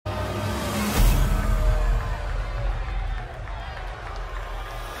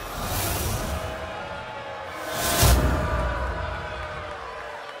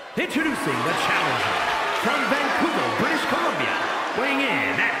Introducing the challenger from Vancouver, British Columbia, weighing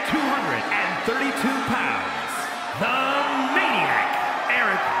in at 232 pounds, the Maniac,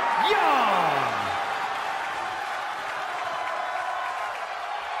 Eric Young.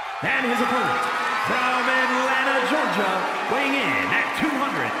 And his opponent from Atlanta, Georgia, weighing in at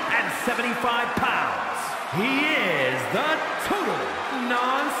 275 pounds, he is the total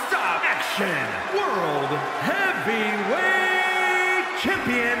non-stop action world heavyweight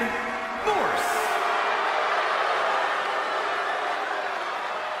champion, Morse.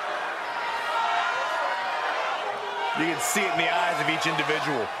 You can see it in the eyes of each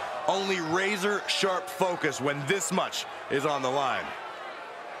individual. Only razor-sharp focus when this much is on the line.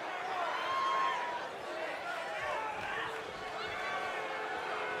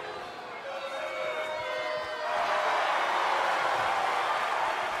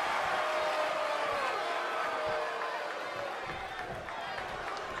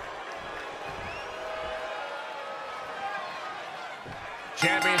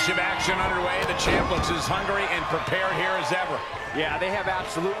 Championship action underway. The champ looks as hungry and prepared here as ever. Yeah, they have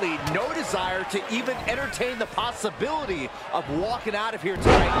absolutely no desire to even entertain the possibility of walking out of here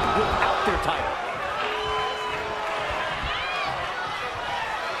tonight without their title.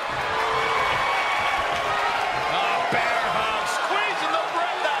 Bear hug, squeezing the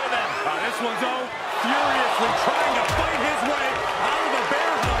breath out of them. This one's furiously trying to fight his way out of a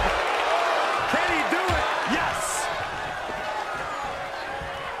bear hug. Can he do it? Yes.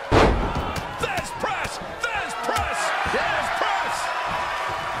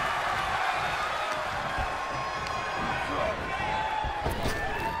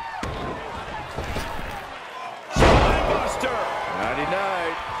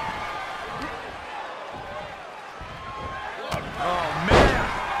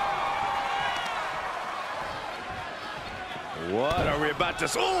 What are we about to...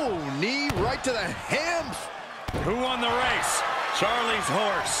 Oh, knee right to the hams. Who won the race? Charlie's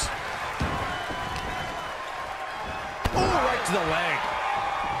horse. Oh, right to the leg.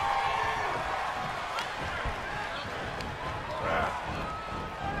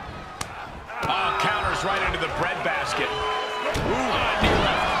 Oh, counters right into the breadbasket. Knee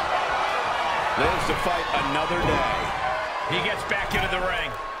left. Lives to fight another day. He gets back into the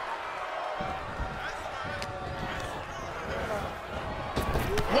ring.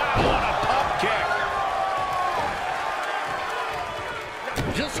 Wow, what a pump kick.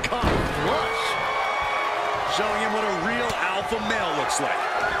 Just caught flush. Showing him what a real alpha male looks like.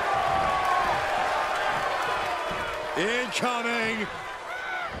 Incoming.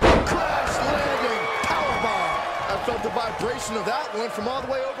 Crash landing. Powerbomb. I felt the vibration of that one from all the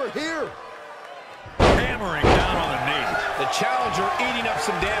way over here. Hammering down on the knee. The challenger eating up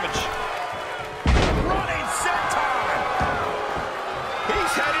some damage. Running senton.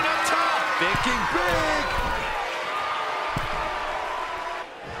 He's heading up top. Thinking big.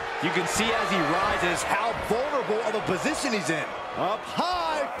 You can see as he rises how vulnerable of a position he's in. Up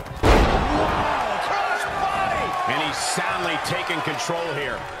high. Wow, cross body. And he's soundly taking control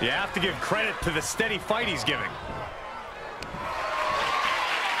here. You have to give credit to the steady fight he's giving.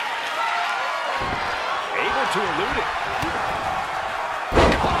 Able to elude it.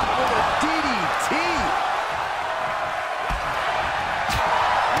 Caught with a DDT.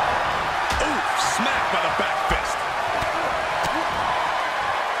 Oof, smacked by the back fist.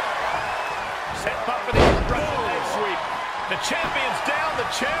 Set up for the leg sweep. The champion's down, the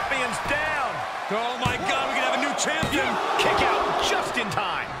champion's down. Oh my God, we can have a new champion. Kick out just in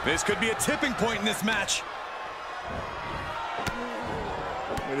time. This could be a tipping point in this match.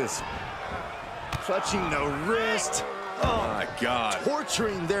 Look at this. Clutching the wrist. Oh my God.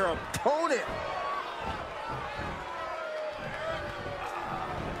 Torturing their opponent.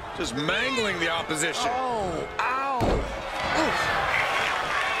 Just mangling the opposition. Oh, ow. Oof.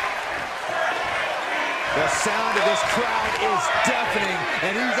 The sound of this crowd is deafening,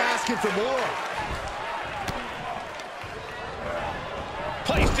 and he's asking for more.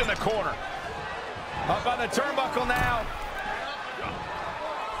 Placed in the corner. Up on the turnbuckle now.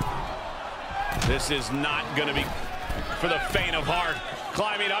 This is not going to be for the faint of heart.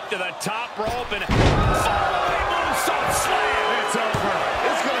 Climbing up to the top rope and moonsault slam. It's over.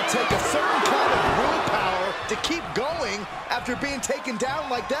 It's going to take a certain kind of willpower to keep going after being taken down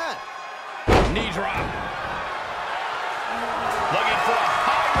like that. Knee drop. Looking for a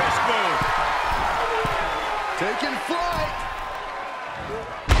high-risk move. Taking flight.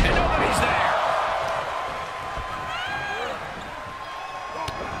 And nobody's there.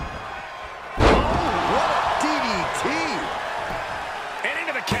 Oh, what a DDT. And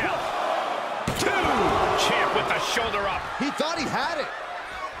into the count. Two. Champ with the shoulder up. He thought he had it.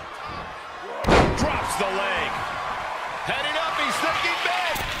 Drops the leg. Heading up, he's thinking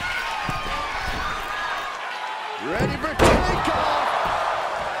big. Ready for takeoff.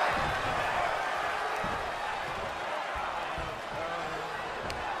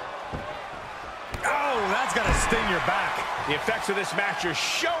 Oh, that's gonna sting your back. The effects of this match are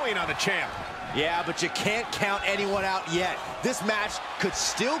showing on the champ. Yeah, but you can't count anyone out yet. This match could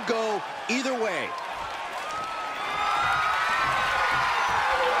still go either way.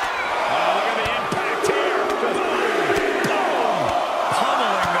 Oh, look at the impact here. Boom!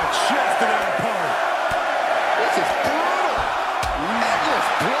 Pummeling the chest of their opponent. This is brutal. Endless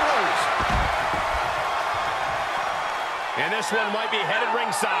blows. And this one might be headed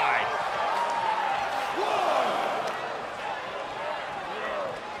ringside.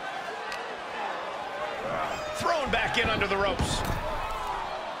 Thrown back in under the ropes.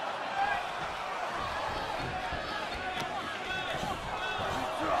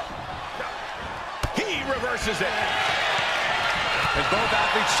 He reverses it. And both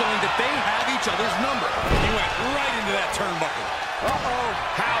athletes showing that they have each other's number. He went right into that turnbuckle. Uh-oh.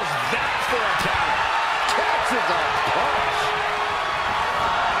 How's that for a counter? Catches a punch.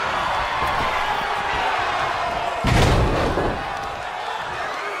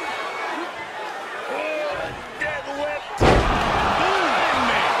 Get whipped.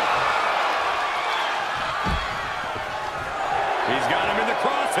 He's got him in the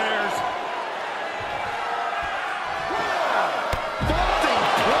crosshairs. Vaulting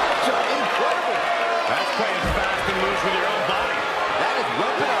pressure. Incredible. That's playing fast and loose with your own body. That is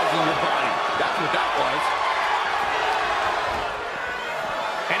weaponizing your body. That's what that was.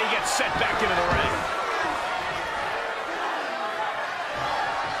 And he gets sent back into the ring.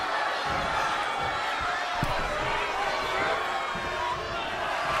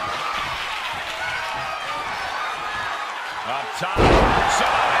 Up top,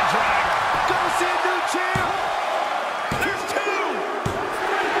 side dragger. Gonna see a new champ. There's two.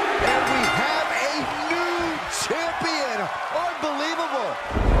 And we have a new champion. Unbelievable.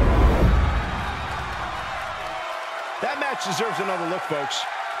 That match deserves another look, folks.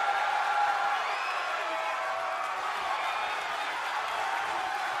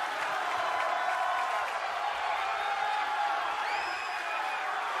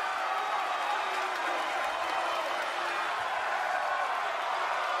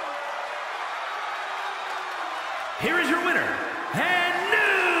 Here is your winner, and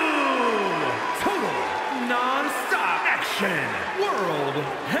new total non-stop action world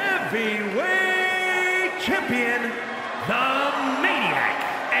heavyweight champion, the Maniac,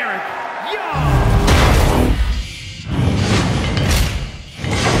 Eric Young.